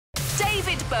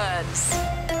David Burns.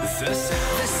 The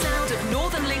sound of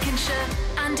Northern Lincolnshire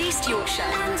and East Yorkshire.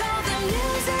 And all the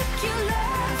music you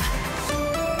love.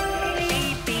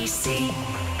 BBC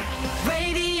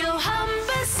Radio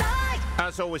Humberside.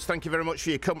 As always, thank you very much for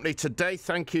your company today.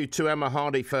 Thank you to Emma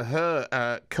Hardy for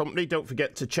her company. Don't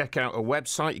forget to check out her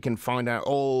website. You can find out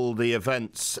all the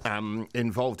events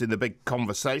involved in the big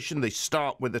conversation. They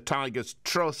start with the Tigers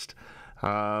Trust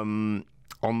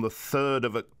on the 3rd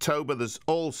of October. There's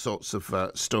all sorts of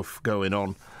stuff going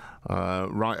on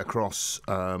right across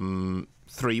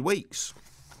 3 weeks.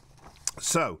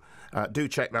 So do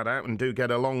check that out and do get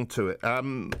along to it.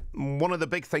 One of the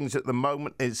big things at the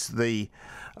moment is the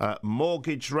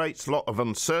mortgage rates. A lot of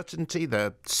uncertainty.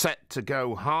 They're set to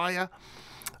go higher.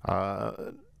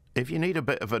 If you need a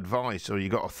bit of advice or you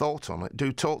got a thought on it,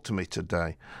 do talk to me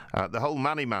today. The whole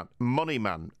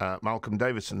Moneyman, Malcolm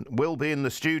Davidson, will be in the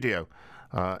studio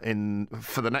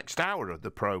for the next hour of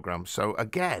the programme. So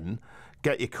again,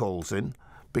 get your calls in,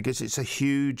 because it's a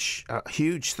huge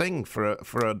thing for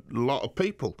a lot of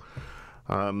people.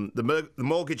 The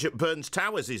mortgage at Burns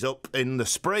Towers is up in the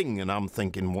spring, and I'm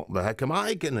thinking, what the heck am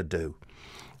I going to do?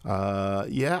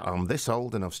 Yeah, I'm this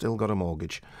old and I've still got a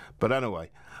mortgage. But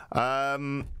anyway,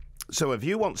 so if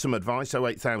you want some advice,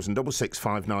 08000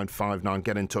 665959,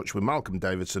 get in touch with Malcolm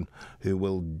Davidson, who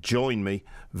will join me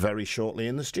very shortly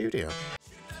in the studio.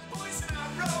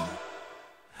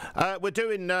 We're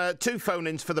doing 2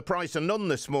 phone-ins for the price of none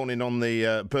this morning on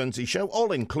the Burnsy Show,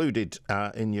 all included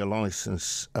in your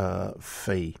licence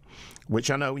fee, which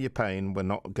I know you're paying. We're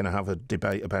not going to have a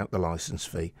debate about the licence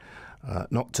fee.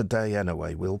 Not today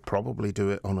anyway. We'll probably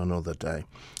do it on another day.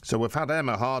 So we've had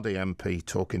Emma Hardy MP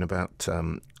talking about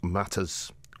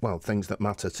matters, well, things that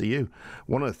matter to you.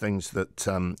 One of the things that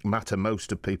matter most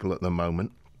to people at the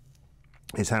moment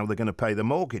is how they're going to pay the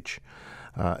mortgage,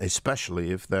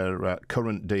 especially if their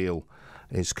current deal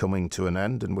is coming to an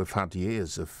end. And we've had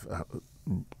years of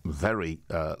very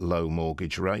low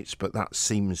mortgage rates, but that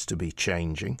seems to be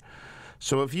changing.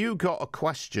 So have you got a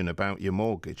question about your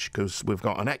mortgage? Because we've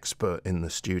got an expert in the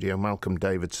studio. Malcolm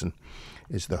Davidson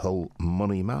is the whole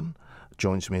money man.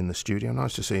 Joins me in the studio.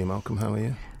 Nice to see you, Malcolm. How are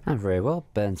you? I'm very well,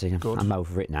 Burnsy. Good. I'm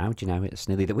over it now. Do you know, it's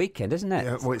nearly the weekend, isn't it?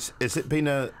 Yeah, well, has it been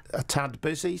a tad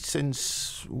busy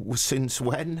since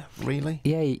when, really?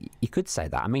 Yeah, you could say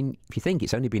that. I mean, if you think,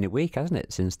 it's only been a week, hasn't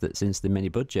it, since the mini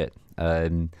budget? But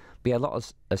yeah, a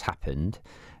lot has happened.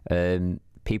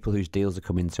 People whose deals are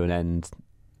coming to an end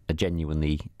are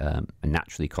genuinely and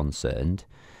naturally concerned.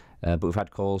 But we've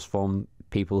had calls from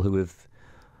people who have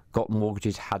got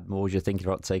mortgages, had mortgages, thinking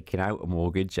about taking out a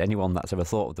mortgage. Anyone that's ever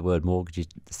thought of the word mortgage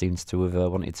seems to have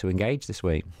wanted to engage this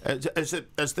week.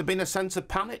 Has there been a sense of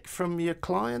panic from your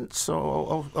clients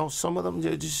or some of them?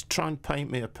 Just try and paint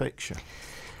me a picture.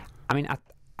 I mean,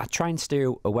 I try and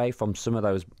steer away from some of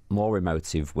those more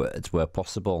emotive words where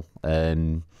possible,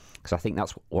 because I think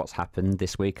that's what's happened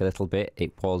this week a little bit.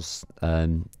 It was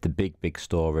the big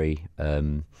story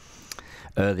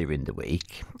earlier in the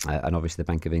week, and obviously the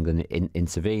Bank of England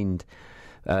intervened.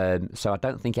 So I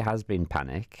don't think it has been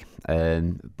panic,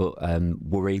 but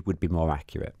worry would be more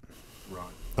accurate. Right.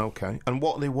 Okay. And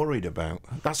what are they worried about?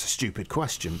 That's a stupid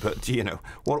question, but you know,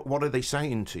 what are they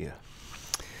saying to you?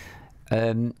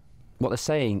 What they're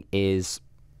saying is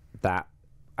that,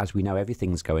 as we know,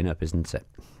 everything's going up, isn't it?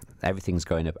 Everything's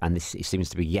going up, and this seems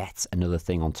to be yet another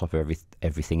thing on top of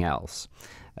everything else.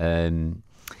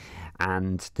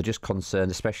 And they're just concerned,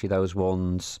 especially those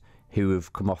ones who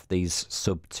have come off these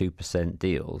sub 2%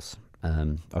 deals.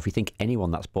 Or if you think anyone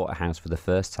that's bought a house for the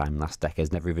first time last decade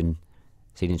has never even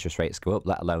seen interest rates go up,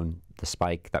 let alone the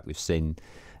spike that we've seen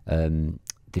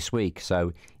this week.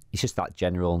 So it's just that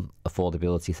general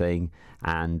affordability thing,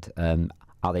 and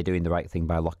are they doing the right thing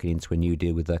by locking into a new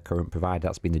deal with their current provider?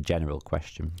 That's been the general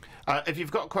question. If you've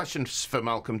got questions for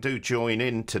Malcolm, do join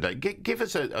in today. Give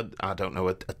us a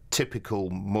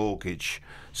typical mortgage.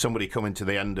 Somebody coming to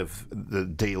the end of the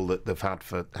deal that they've had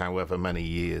for however many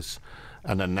years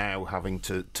and are now having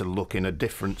to look in a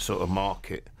different sort of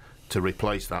market to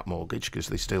replace that mortgage because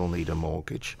they still need a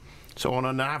mortgage. So on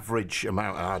an average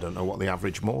amount, I don't know what the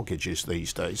average mortgage is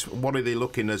these days. What are they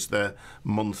looking as their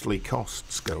monthly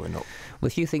costs going up? Well,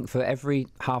 if you think for every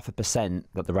 0.5%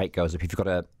 that the rate goes up, if you've got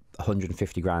a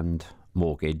 150 grand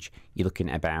mortgage, you're looking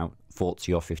at about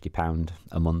 £40 or £50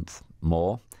 a month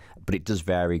more. But it does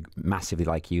vary massively,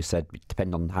 like you said,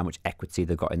 depending on how much equity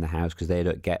they've got in the house, because you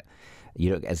don't get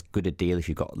as good a deal if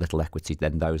you've got little equity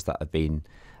than those that have been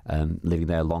living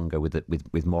there longer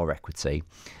with more equity,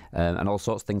 and all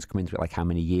sorts of things come into it, like how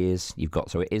many years you've got.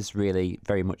 So it is really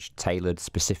very much tailored,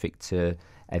 specific to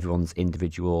everyone's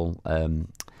individual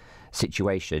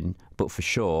situation. But for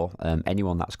sure,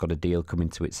 anyone that's got a deal coming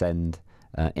to its end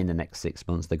in the next 6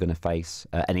 months, they're going to face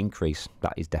an increase.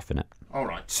 That is definite. All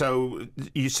right. So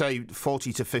you say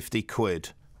 40 to 50 quid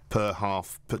per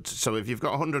half. So if you've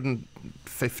got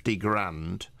 150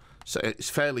 grand, so it's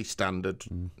fairly standard.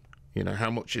 You know,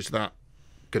 how much is that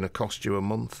going to cost you a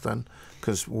month then?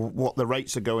 Because what the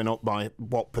rates are going up by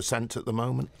what % at the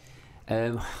moment?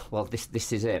 Well,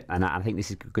 this is it, and I think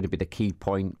this is going to be the key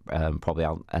point. Probably,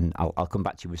 I'll come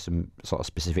back to you with some sort of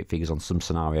specific figures on some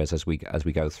scenarios as we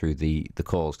go through the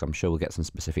calls. I'm sure we'll get some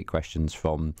specific questions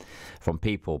from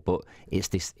people, but it's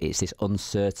this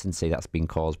uncertainty that's been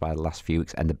caused by the last few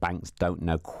weeks, and the banks don't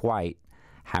know quite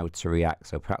how to react.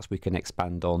 So perhaps we can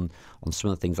expand on some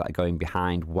of the things that are going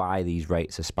behind why these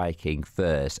rates are spiking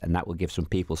first, and that will give some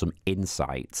people some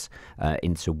insights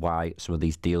into why some of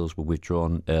these deals were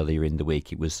withdrawn earlier in the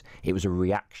week. It was a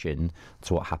reaction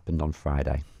to what happened on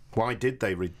Friday. Why did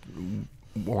they with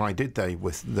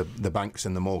the banks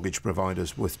and the mortgage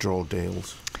providers withdraw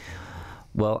deals?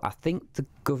 Well, I think the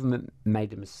government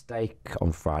made a mistake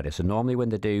on Friday. So normally when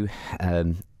they do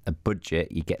a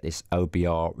budget, you get this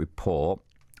OBR report,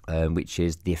 which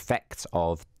is the effect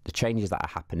of the changes that are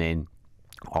happening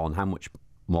on how much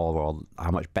more or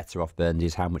how much better off Burns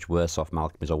is, how much worse off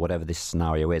Malcolm is, or whatever this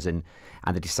scenario is. And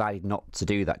they decided not to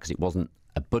do that because it wasn't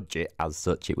a budget as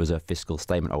such, it was a fiscal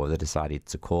statement, or they decided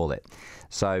to call it.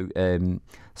 So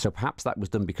perhaps that was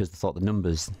done because they thought the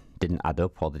numbers didn't add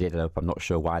up, or they did add up. I'm not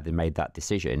sure why they made that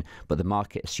decision, but the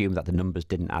market assumed that the numbers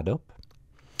didn't add up.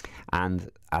 And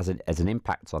as an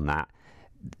impact on that,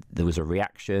 there was a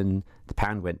reaction. The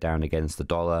pound went down against the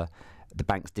dollar. The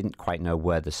banks didn't quite know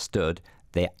where they stood.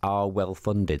 They are well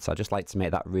funded. So I'd just like to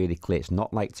make that really clear. It's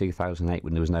not like 2008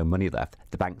 when there was no money left.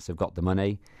 The banks have got the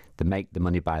money. They make the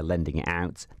money by lending it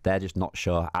out. They're just not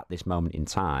sure at this moment in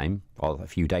time, or a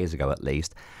few days ago at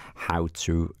least, how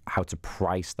to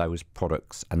price those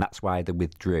products. And that's why they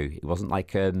withdrew. It wasn't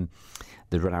like they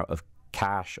run out of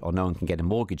cash or no one can get a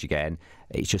mortgage again.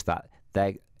 It's just that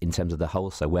they, in terms of the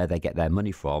wholesale, where they get their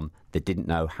money from, they didn't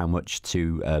know how much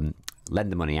to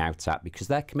lend the money out at, because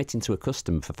they're committing to a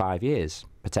customer for 5 years,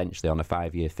 potentially on a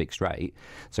 5-year fixed rate.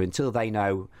 So until they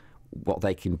know what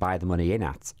they can buy the money in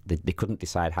at, they couldn't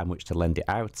decide how much to lend it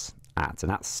out at, and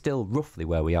that's still roughly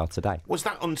where we are today. Was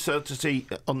that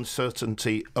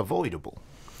uncertainty avoidable?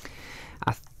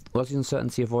 Was the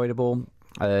uncertainty avoidable?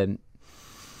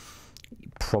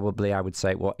 Probably, I would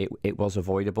say it was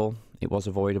avoidable. It was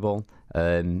avoidable.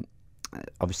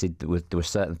 Obviously, there were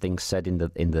certain things said in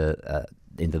the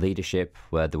leadership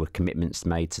where there were commitments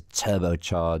made to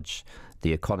turbocharge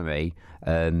the economy,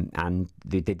 and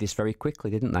they did this very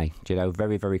quickly, didn't they? You know,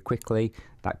 very, very quickly.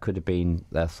 That could have been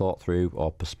thought through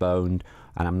or postponed,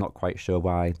 and I'm not quite sure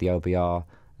why the OBR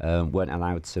weren't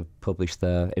allowed to publish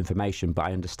the information, but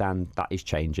I understand that is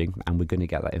changing and we're going to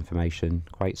get that information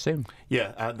quite soon.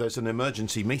 Yeah, there's an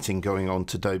emergency meeting going on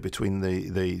today between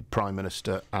the Prime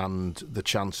Minister and the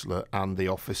Chancellor and the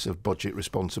Office of Budget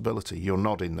Responsibility. You're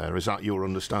nodding there. Is that your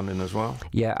understanding as well?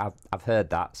 Yeah, I've heard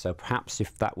that. So perhaps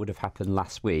if that would have happened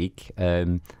last week,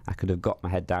 I could have got my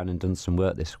head down and done some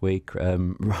work this week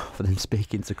rather than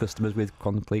speaking to customers with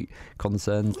complete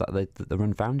concerns that they're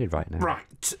unfounded right now. Right.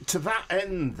 To that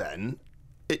end, then,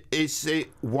 is it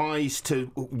wise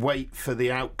to wait for the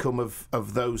outcome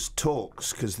of those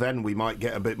talks? Because then we might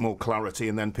get a bit more clarity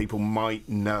and then people might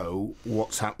know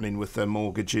what's happening with their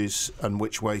mortgages and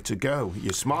which way to go.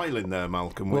 You're smiling there,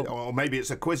 Malcolm. Well, or maybe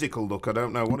it's a quizzical look. I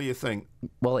don't know. What do you think?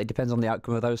 Well, it depends on the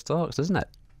outcome of those talks, doesn't it?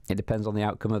 It depends on the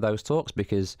outcome of those talks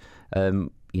because, none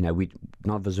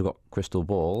of us have got crystal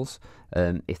balls.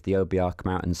 If the OBR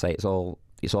come out and say it's all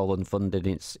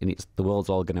unfunded and the world's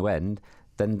all going to end,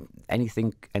 then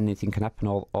anything can happen.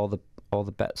 All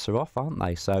the bets are off, aren't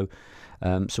they? So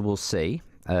we'll see.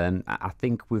 I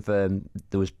think there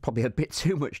was probably a bit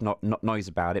too much noise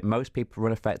about it. Most people are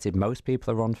unaffected. Most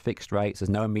people are on fixed rates. There's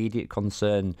no immediate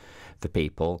concern for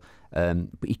people.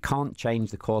 But you can't change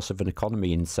the course of an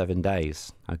economy in 7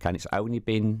 days. Okay, and it's only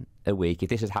been a week. If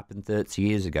this had happened 30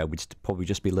 years ago, we'd probably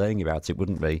just be learning about it,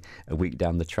 wouldn't we? A week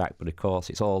down the track. But of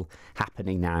course, it's all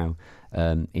happening now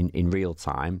in real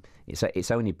time.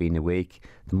 It's only been a week.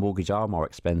 The mortgages are more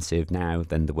expensive now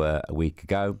than they were a week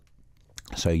ago.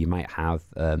 So you might have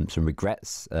some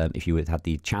regrets if you had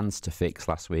the chance to fix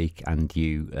last week and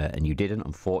you didn't.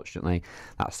 Unfortunately,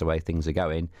 that's the way things are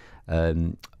going.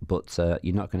 But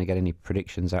you're not going to get any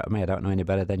predictions out of me. I don't know any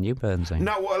better than you, Burnsy.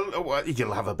 No, well,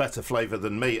 you'll have a better flavour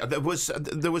than me. There was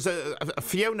a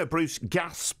Fiona Bruce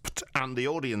gasped and the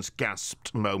audience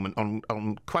gasped moment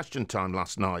on Question Time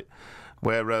last night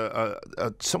where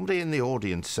somebody in the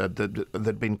audience said that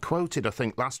they'd been quoted, I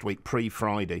think, last week,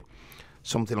 pre-Friday,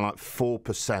 something like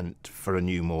 4% for a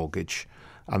new mortgage.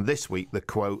 And this week the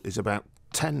quote is about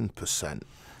 10%.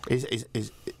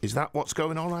 Is that what's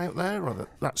going on out there? Or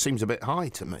that seems a bit high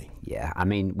to me. Yeah, I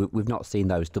mean, we've not seen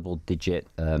those double-digit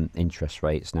interest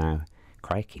rates now.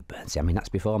 Crikey, Bernsey, I mean, that's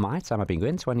before my time. I've been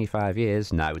going 25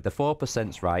 years. No, the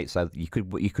 4%'s right. So you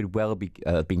could well be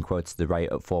being quoted the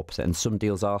rate at 4%. And some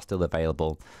deals are still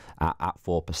available at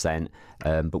 4%.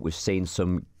 But we've seen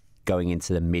some going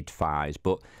into the mid-5s,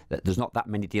 but there's not that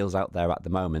many deals out there at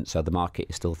the moment, so the market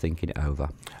is still thinking it over.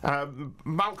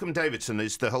 Malcolm Davidson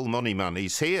is the whole money man.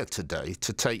 He's here today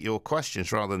to take your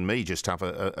questions rather than me just have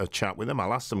a chat with him.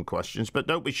 I'll ask some questions, but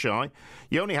don't be shy.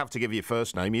 You only have to give your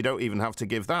first name. You don't even have to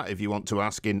give that if you want to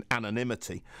ask in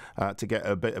anonymity to get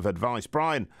a bit of advice.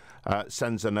 Brian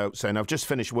sends a note saying, I've just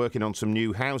finished working on some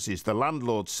new houses. The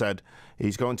landlord said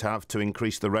he's going to have to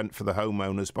increase the rent for the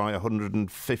homeowners by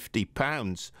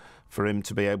 £150 for him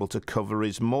to be able to cover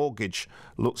his mortgage.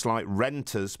 Looks like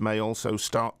renters may also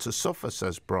start to suffer,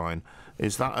 says Brian.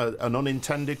 Is that an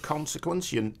unintended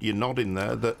consequence? You're nodding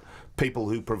there that people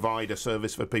who provide a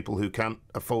service for people who can't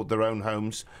afford their own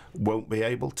homes won't be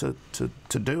able to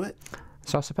do it?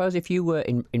 So I suppose if you were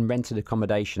in rented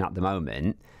accommodation at the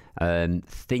moment,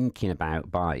 thinking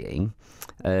about buying,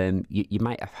 you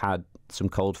might have had some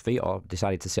cold feet or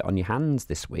decided to sit on your hands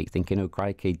this week thinking, oh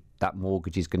crikey, that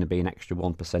mortgage is going to be an extra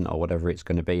 1% or whatever it's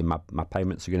going to be. My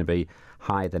payments are going to be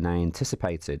higher than I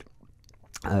anticipated.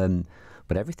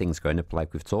 But everything's going up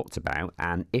like we've talked about,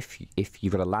 and if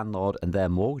you've got a landlord and their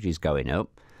mortgage is going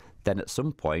up, then at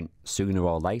some point, sooner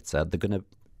or later, they're going to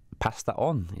pass that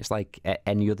on. It's like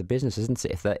any other business, isn't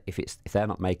it? If they're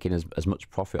not making as much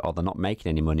profit or they're not making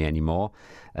any money anymore.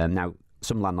 Now,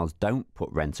 some landlords don't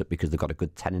put rent up because they've got a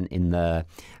good tenant in there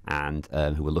and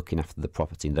who are looking after the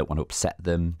property and don't want to upset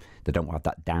them. They don't want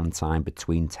that downtime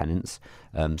between tenants.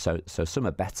 So some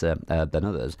are better than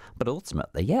others. But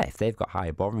ultimately, yeah, if they've got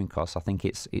higher borrowing costs, I think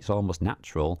it's almost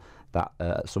natural that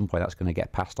at some point that's going to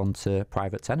get passed on to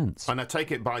private tenants. And I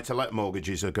take it buy-to-let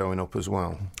mortgages are going up as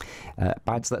well?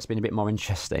 Buy-to-let's been a bit more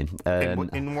interesting.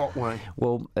 In what way?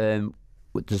 Well,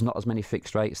 there's not as many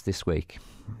fixed rates this week.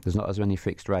 There's not as many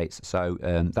fixed rates. So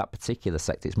that particular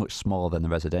sector is much smaller than the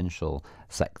residential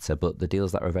sector, but the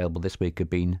deals that are available this week have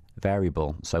been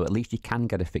variable. So at least you can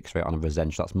get a fixed rate on a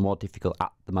residential. That's more difficult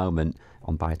at the moment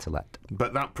on buy-to-let.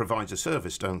 But that provides a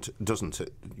service, doesn't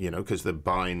it? You know, because they're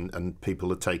buying and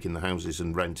people are taking the houses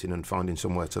and renting and finding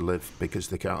somewhere to live because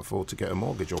they can't afford to get a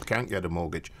mortgage or can't get a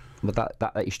mortgage. But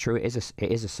that is true. It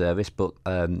is a service, but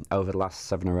over the last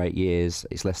 7 or 8 years,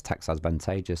 it's less tax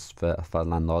advantageous for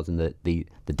landlords, and the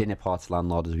dinner party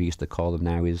landlord, as we used to call them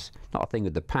now, is not a thing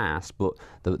of the past, but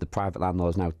the private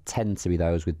landlords now tend to be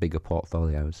those with bigger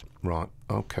portfolios. Right,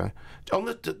 OK. On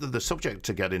the subject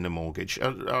to getting a mortgage,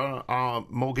 are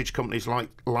mortgage companies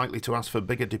likely to ask for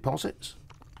bigger deposits?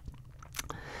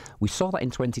 We saw that in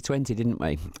 2020, didn't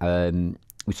we?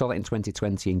 We saw that in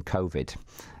 2020 in COVID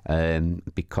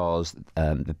because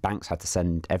the banks had to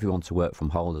send everyone to work from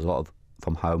home. There's a lot of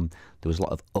from home. There was a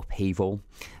lot of upheaval,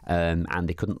 and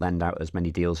they couldn't lend out as many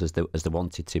deals as they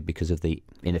wanted to because of the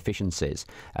inefficiencies.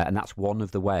 And that's one of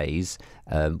the ways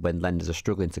when lenders are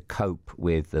struggling to cope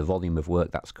with the volume of work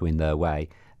that's coming their way,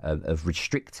 of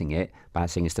restricting it by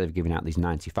saying instead of giving out these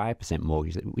 95%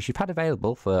 mortgages, which you've had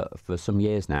available for some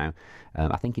years now,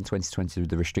 I think in 2020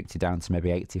 they're restricted down to maybe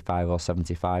 85 or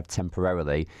 75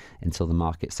 temporarily until the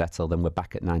market settled, and we're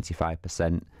back at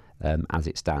 95%. As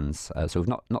it stands. So we've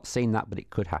not seen that, but it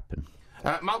could happen.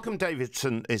 Malcolm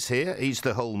Davidson is here. He's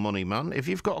the whole money man. If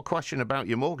you've got a question about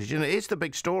your mortgage, and it is the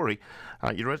big story,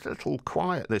 you're a little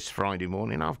quiet this Friday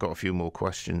morning. I've got a few more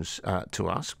questions to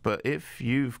ask, but if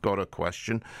you've got a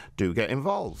question, do get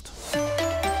involved.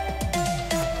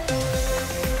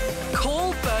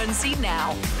 Call Bernsey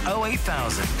now.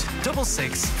 08000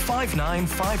 66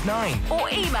 5959. Or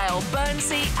email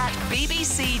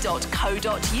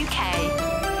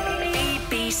bernsey@bbc.co.uk.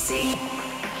 BBC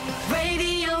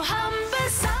Radio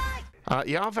Humberside.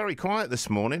 You are very quiet this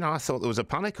morning. I thought there was a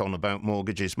panic on about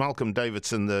mortgages. Malcolm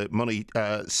Davidson, the money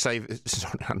sorry,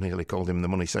 I nearly called him the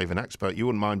money saving expert. You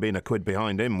wouldn't mind being a quid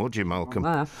behind him, would you, Malcolm?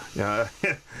 Yeah.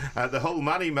 The whole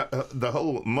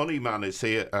money man is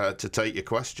here to take your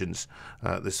questions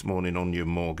this morning on your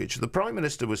mortgage. The Prime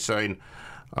Minister was saying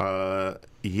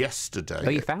yesterday. Oh,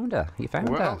 you found her.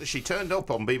 Well, she turned up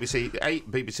on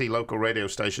 8 BBC local radio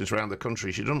stations around the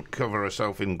country. She doesn't cover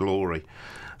herself in glory.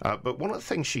 But one of the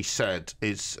things she said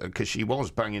is, because she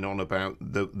was banging on about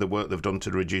the work they've done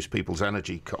to reduce people's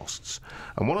energy costs,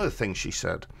 and one of the things she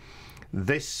said,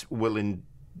 this will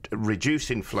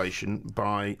reduce inflation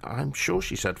by, I'm sure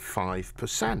she said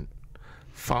 5%.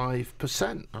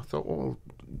 5%. I thought, well,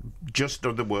 just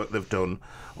of the work they've done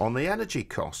on the energy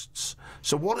costs.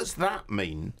 So what does that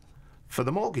mean for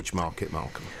the mortgage market,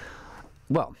 Malcolm?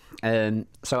 Well,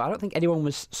 so I don't think anyone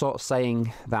was sort of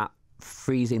saying that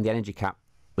freezing the energy cap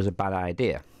was a bad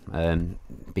idea,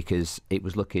 because it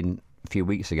was looking a few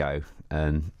weeks ago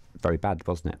very bad,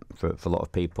 wasn't it, for a lot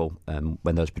of people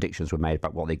when those predictions were made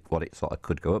about what it sort of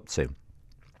could go up to.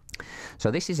 So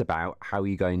this is about how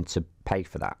you're going to pay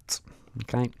for that.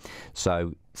 Okay,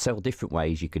 so several different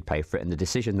ways you could pay for it, and the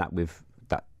decision that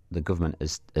the government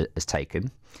has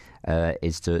taken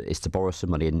is to borrow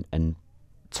some money and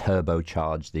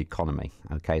turbocharge the economy.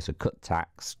 Okay, so cut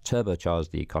tax, turbocharge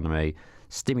the economy,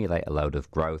 stimulate a load of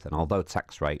growth, and although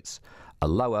tax rates are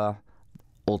lower,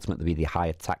 ultimately be the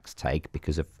higher tax take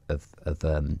because of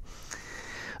that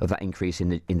increase in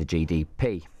the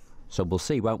GDP. So we'll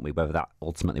see, won't we, whether that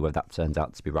turns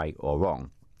out to be right or wrong.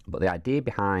 But the idea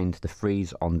behind the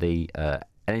freeze on the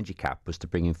energy cap was to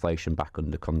bring inflation back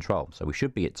under control. So we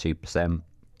should be at 2%,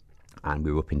 and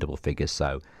we were up in double figures,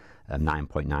 so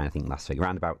 9.9, I think, last figure,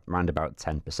 around about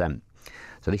 10%.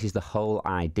 So this is the whole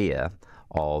idea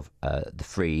of the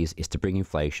freeze, is to bring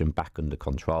inflation back under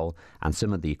control, and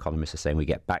some of the economists are saying we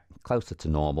get back closer to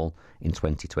normal in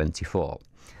 2024.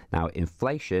 Now,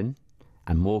 inflation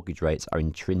and mortgage rates are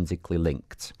intrinsically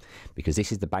linked, because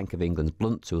this is the Bank of England's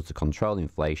blunt tool to control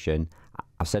inflation.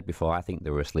 I've said before, I think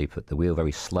they were asleep at the wheel,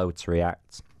 very slow to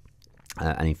react.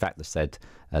 And in fact, they said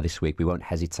this week we won't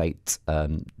hesitate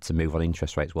to move on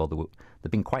interest rates. Well,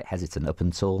 they've been quite hesitant up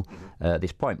until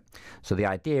this point. So the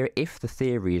idea, if the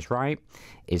theory is right,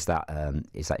 is that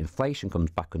inflation comes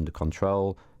back under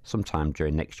control sometime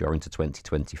during next year into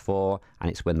 2024,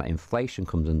 and it's when that inflation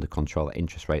comes under control that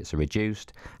interest rates are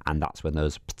reduced, and that's when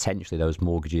those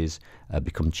mortgages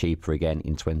become cheaper again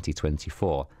in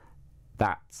 2024.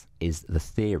 That is the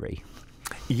theory.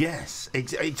 Yes,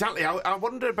 exactly. I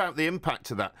wonder about the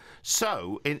impact of that.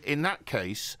 So, in that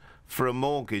case, for a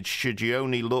mortgage, should you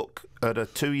only look at a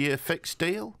 2-year fixed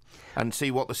deal and see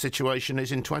what the situation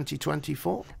is in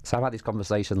 2024? So I've had this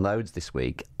conversation loads this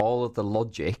week. All of the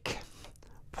logic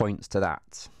points to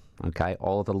that. Okay,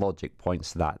 all of the logic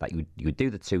points to that you would do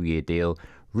the 2-year deal,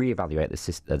 reevaluate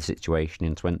the situation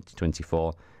in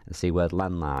 2024 and see where the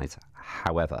land lies.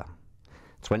 However,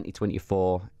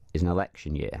 2024 is an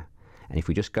election year. And if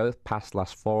we just go past the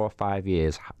last 4 or 5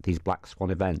 years, these black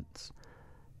swan events,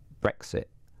 Brexit,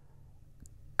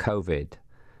 COVID,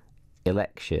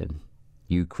 election,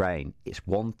 Ukraine, it's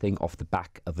one thing off the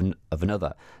back of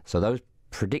another. So those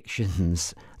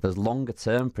predictions, those longer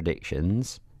term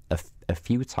predictions are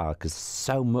futile, because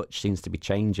so much seems to be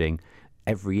changing.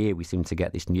 Every year we seem to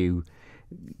get this new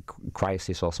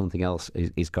crisis or something else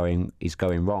is going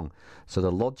wrong. So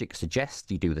the logic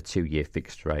suggests you do the 2-year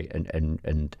fixed rate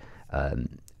and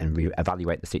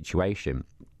evaluate the situation.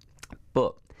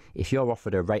 But if you're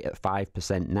offered a rate at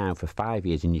 5% now for 5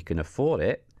 years and you can afford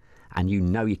it, and you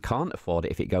know you can't afford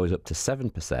it if it goes up to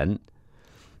 7%,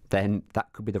 then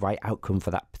that could be the right outcome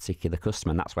for that particular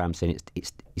customer. And that's why I'm saying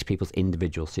it's people's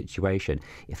individual situation.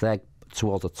 If they're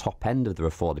towards the top end of their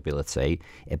affordability,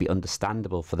 it'd be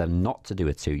understandable for them not to do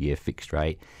a 2-year fixed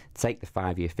rate, take the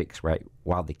 5-year fixed rate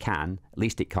while they can. At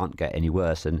least it can't get any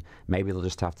worse, and maybe they'll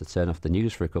just have to turn off the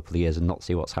news for a couple of years and not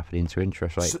see what's happening to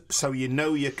interest rates. So you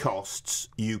know your costs,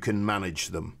 you can manage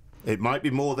them. It might be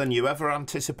more than you ever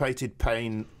anticipated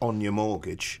paying on your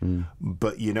mortgage,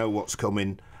 but you know what's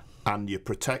coming and you're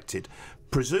protected.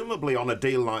 Presumably on a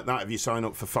deal like that, if you sign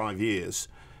up for 5 years,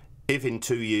 if in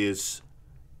 2 years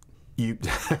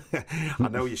I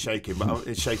know you're shaking, but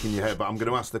it's shaking your head. But I'm going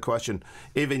to ask the question: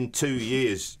 if in 2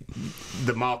 years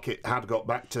the market had got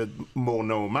back to more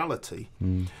normality,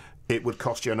 it would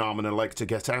cost you an arm and a leg to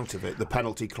get out of it. The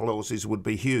penalty clauses would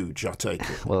be huge, I take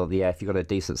it. Well, yeah, if you've got a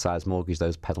decent-sized mortgage,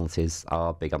 those penalties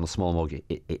are big. On a small mortgage,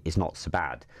 it's not so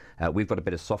bad. We've got a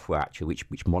bit of software, actually,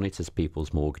 which monitors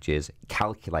people's mortgages,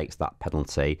 calculates that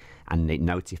penalty, and it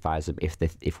notifies them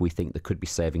if we think there could be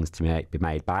savings to be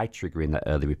made by triggering that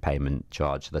early repayment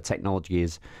charge. So the technology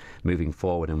is moving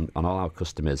forward, and all our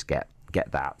customers get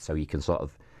that, so you can sort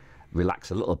of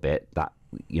relax a little bit, that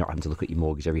you're not having to look at your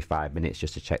mortgage every 5 minutes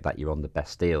just to check that you're on the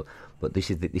best deal. But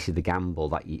this is the gamble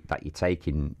that you're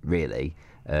taking, really.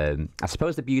 I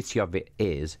suppose the beauty of it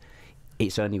is,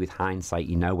 it's only with hindsight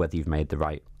you know whether you've made the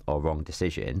right or wrong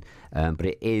decision, but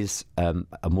it is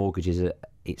a mortgage is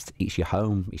it's your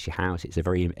home, it's your house, it's a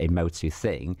very emotive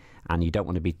thing, and you don't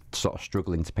want to be sort of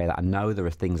struggling to pay that. I know there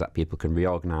are things that people can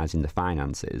reorganise in the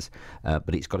finances,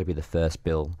 but it's got to be the first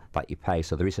bill that you pay.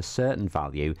 So there is a certain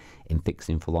value in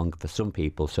fixing for longer for some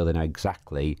people, so they know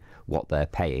exactly what they're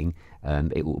paying.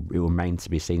 It will remain to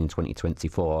be seen in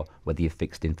 2024 whether you've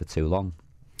fixed in for too long.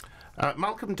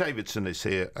 Malcolm Davidson is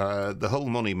here, the Hull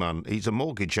money man. He's a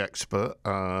mortgage expert.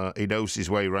 He knows his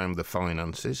way around the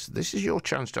finances. This is your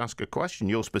chance to ask a question,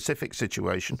 your specific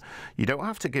situation. You don't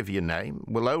have to give your name.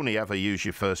 We'll only ever use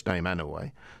your first name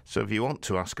anyway. So if you want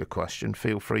to ask a question,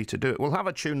 feel free to do it. We'll have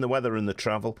a tune, the weather and the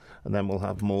travel, and then we'll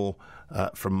have more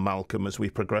from Malcolm as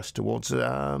we progress towards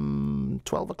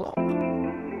 12 o'clock.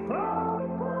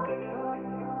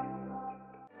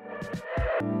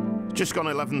 Just gone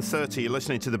 11:30. You're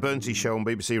listening to the Burnsy Show on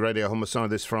BBC Radio Humberside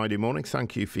this Friday morning.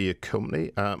 Thank you for your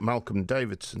company. Malcolm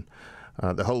Davidson,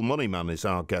 the Hull money man, is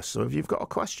our guest. So if you've got a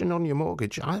question on your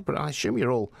mortgage, but I assume you've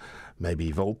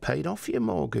all paid off your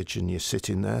mortgage and you're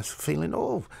sitting there feeling,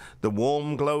 the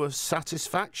warm glow of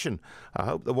satisfaction. I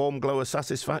hope the warm glow of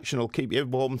satisfaction will keep you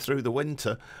warm through the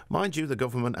winter. Mind you, the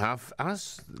government have,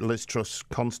 as Liz Truss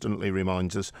constantly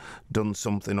reminds us, done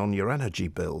something on your energy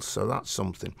bills. So that's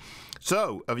something.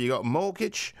 So, have you got a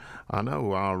mortgage? I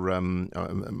know our...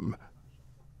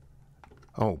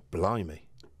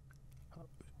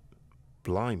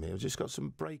 blimey. I've just got some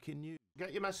breaking news.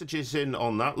 Get your messages in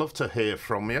on that. Love to hear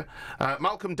from you.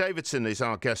 Malcolm Davidson is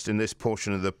our guest in this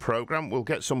portion of the programme. We'll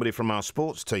get somebody from our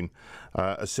sports team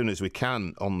as soon as we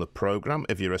can on the programme.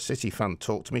 If you're a City fan,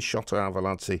 talk to me. Shota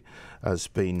Arveladze has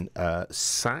been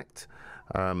sacked.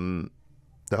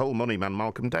 The Hull money man,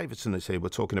 Malcolm Davidson, is here. We're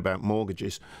talking about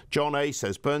mortgages. John A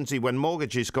says, Burnsy, when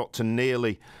mortgages got to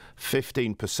nearly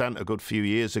 15% a good few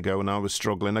years ago and I was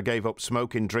struggling, I gave up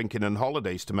smoking, drinking and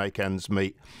holidays to make ends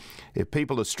meet. If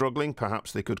people are struggling,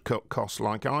 perhaps they could cut costs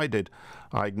like I did.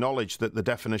 I acknowledge that the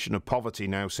definition of poverty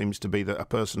now seems to be that a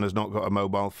person has not got a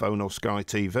mobile phone or Sky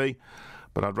TV.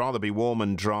 But I'd rather be warm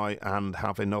and dry and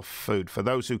have enough food. For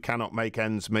those who cannot make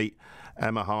ends meet,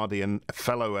 Emma Hardy and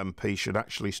fellow MP should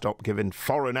actually stop giving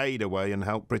foreign aid away and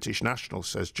help British nationals,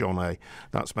 says John A.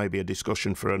 That's maybe a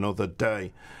discussion for another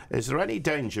day. Is there any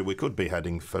danger we could be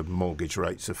heading for mortgage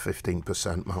rates of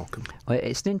 15%, Malcolm? Well,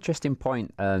 it's an interesting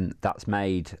point that's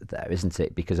made there, isn't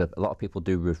it? Because a lot of people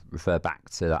do refer back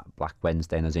to that Black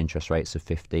Wednesday and those interest rates of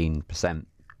 15%.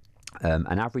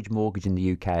 An average mortgage in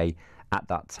the UK at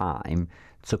that time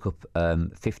took up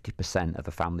 50% of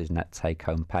a family's net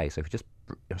take-home pay. So if you just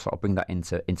sort of bring that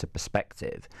into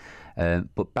perspective,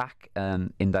 but back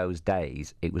in those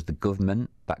days, it was the government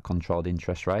that controlled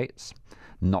interest rates,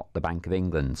 not the Bank of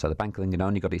England. So the Bank of England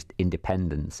only got its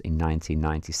independence in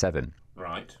 1997.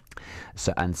 Right.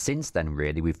 So and since then,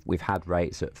 really, we've had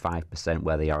rates at 5%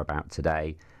 where they are about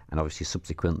today, and obviously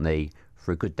subsequently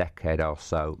for a good decade or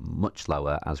so much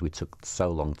lower, as we took so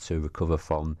long to recover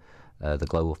from the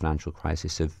global financial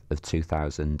crisis of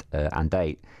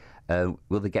 2008.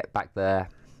 Will they get back there?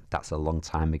 That's a long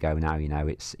time ago now. You know,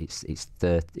 it's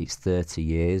 30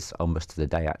 years almost to the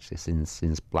day actually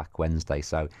since Black Wednesday.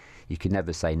 So you can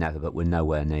never say never, but we're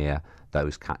nowhere near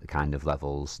those kind of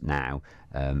levels now.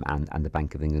 And the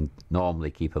Bank of England normally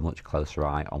keep a much closer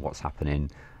eye on what's happening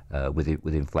with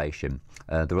inflation.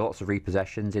 There were lots of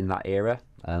repossessions in that era,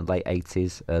 late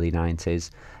 80s, early 90s.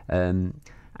 And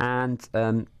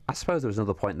I suppose there was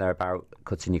another point there about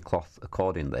cutting your cloth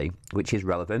accordingly, which is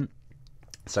relevant.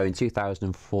 So in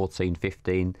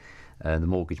 2014-15, the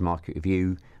Mortgage Market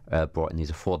Review brought in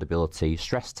these affordability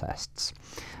stress tests,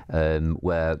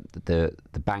 where the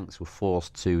banks were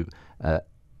forced to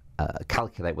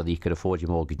calculate whether you could afford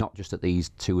your mortgage, not just at these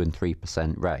 2 and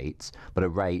 3% rates, but a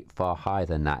rate far higher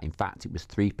than that. In fact, it was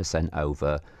 3%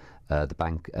 over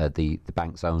the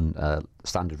bank's own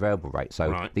standard variable rate. So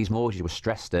right. These mortgages were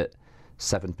stressed at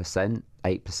 7%,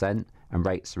 8%, and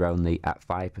rates are only at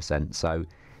 5%. So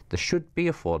they should be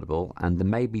affordable, and there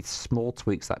may be small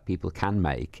tweaks that people can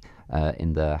make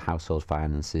in their household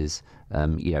finances.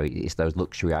 It's those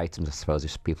luxury items, I suppose,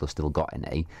 if people have still got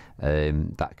any,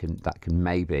 that can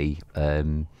maybe there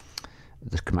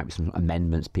might be some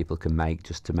amendments people can make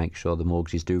just to make sure the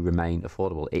mortgages do remain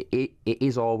affordable. It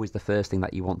is always the first thing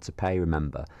that you want to pay,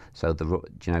 remember. So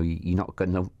you're not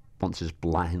going to want to just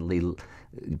blindly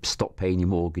stop paying your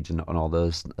mortgage and all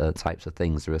those types of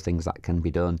things. There are things that can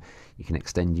be done. You can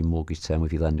extend your mortgage term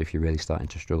with your lender if you're really starting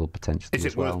to struggle potentially. Is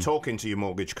it worth talking to your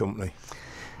mortgage company?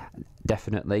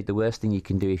 Definitely. The worst thing you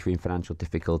can do if you're in financial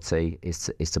difficulty is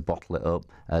to bottle it up.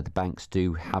 The banks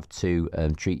do have to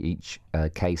treat each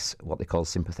case, what they call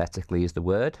sympathetically is the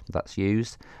word that's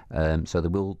used. So they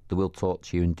will talk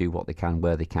to you and do what they can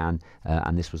where they can.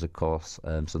 And this was, of course,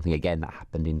 something, again, that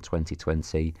happened in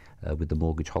 2020 with the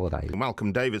mortgage holiday.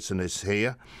 Malcolm Davidson is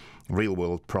here. Real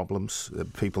world problems,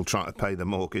 people trying to pay the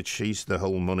mortgage. He's the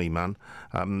whole money man.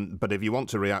 But if you want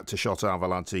to react to Shota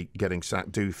Arveladze getting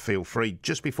sacked, do feel free.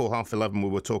 Just before 11:30 we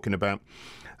were talking about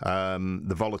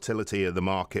the volatility of the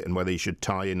market and whether you should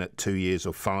tie in at 2 years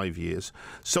or 5 years.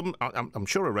 I'm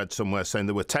sure I read somewhere saying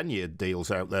there were 10-year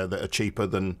deals out there that are cheaper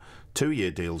than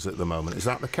 2-year deals at the moment. Is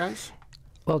that the case?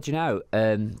 Well, do you know,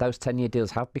 those 10-year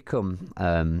deals have become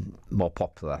more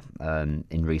popular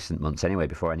in recent months anyway,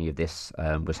 before any of this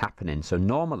was happening. So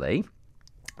normally,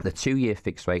 the 2-year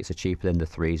fixed rates are cheaper than the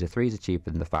 3s, the 3s are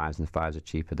cheaper than the 5s, and the 5s are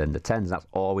cheaper than the 10s. That's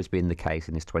always been the case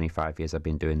in this 25 years I've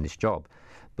been doing this job.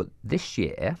 But this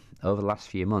year, over the last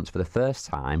few months, for the first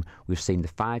time, we've seen the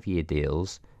 5-year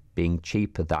deals being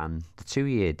cheaper than the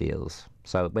 2-year deals.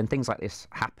 So when things like this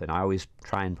happen, I always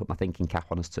try and put my thinking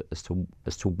cap on as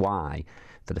to why,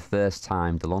 for the first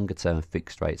time, the longer term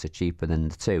fixed rates are cheaper than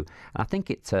the 2. And I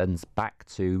think it turns back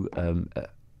to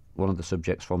one of the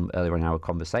subjects from earlier in our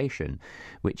conversation,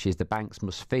 which is the banks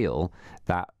must feel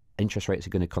that interest rates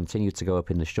are going to continue to go up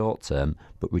in the short term,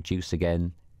 but reduce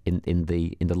again in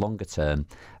the longer term.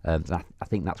 I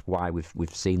think that's why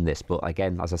we've seen this. But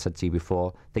again, as I said to you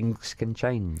before, things can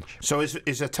change. So is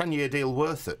a 10-year deal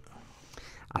worth it?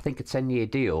 I think a 10-year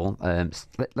deal,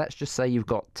 let's just say you've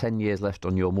got 10 years left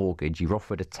on your mortgage, you're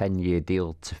offered a 10-year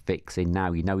deal to fix in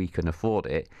now, you know you can afford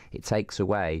it. It takes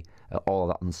away all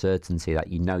that uncertainty that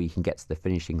you know you can get to the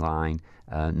finishing line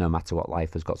no matter what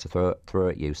life has got to throw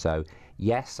at you. So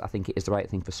yes, I think it is the right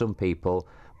thing for some people,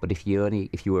 but if you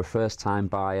were a first-time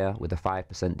buyer with a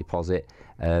 5% deposit,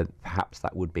 perhaps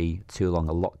that would be too long.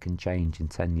 A lot can change in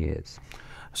 10 years.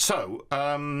 So,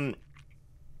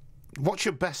 what's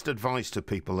your best advice to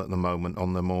people at the moment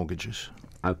on their mortgages?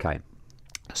 Okay,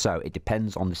 so it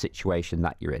depends on the situation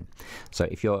that you're in. So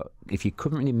if you're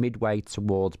currently midway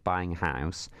towards buying a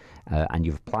house and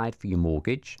you've applied for your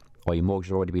mortgage, or your mortgage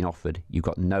has already been offered, you've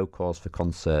got no cause for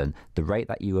concern. The rate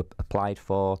that you applied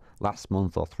for last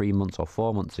month or 3 months or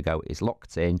 4 months ago is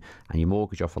locked in, and your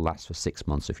mortgage offer lasts for 6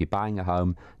 months. So if you're buying a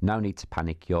home, no need to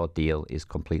panic. Your deal is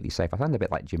completely safe. I sounded a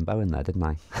bit like Jim Bowen there, didn't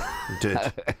I? You did.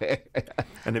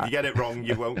 And if you get it wrong,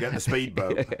 you won't get the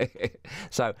speedboat.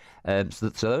 So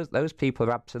those people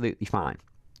are absolutely fine.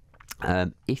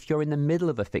 If you're in the middle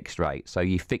of a fixed rate, so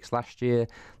you fixed last year,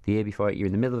 the year before, you're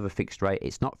in the middle of a fixed rate,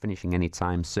 it's not finishing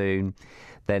anytime soon,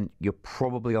 then you're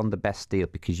probably on the best deal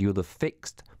because you'll have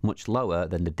fixed much lower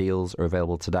than the deals are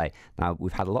available today. Now,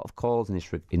 we've had a lot of calls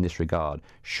in this regard.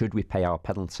 Should we pay our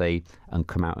penalty and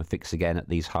come out and fix again at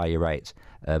these higher rates?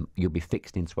 You'll be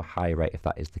fixed into a higher rate if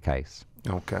that is the case.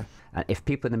 Okay. And if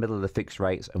people are in the middle of the fixed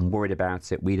rates and worried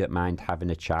about it, we don't mind having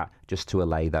a chat just to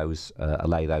allay those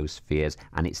fears.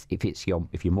 And if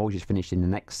your mortgage is finished in the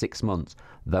next 6 months,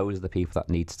 those are the people that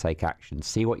need to take action.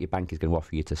 See what your bank is going to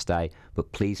offer you to stay,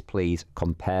 but please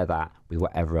compare that with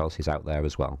whatever else is out there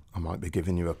as well. I might be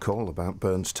giving you a call about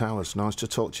Burns Towers. Nice to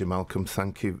talk to you, Malcolm.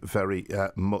 Thank you very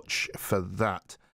much for that.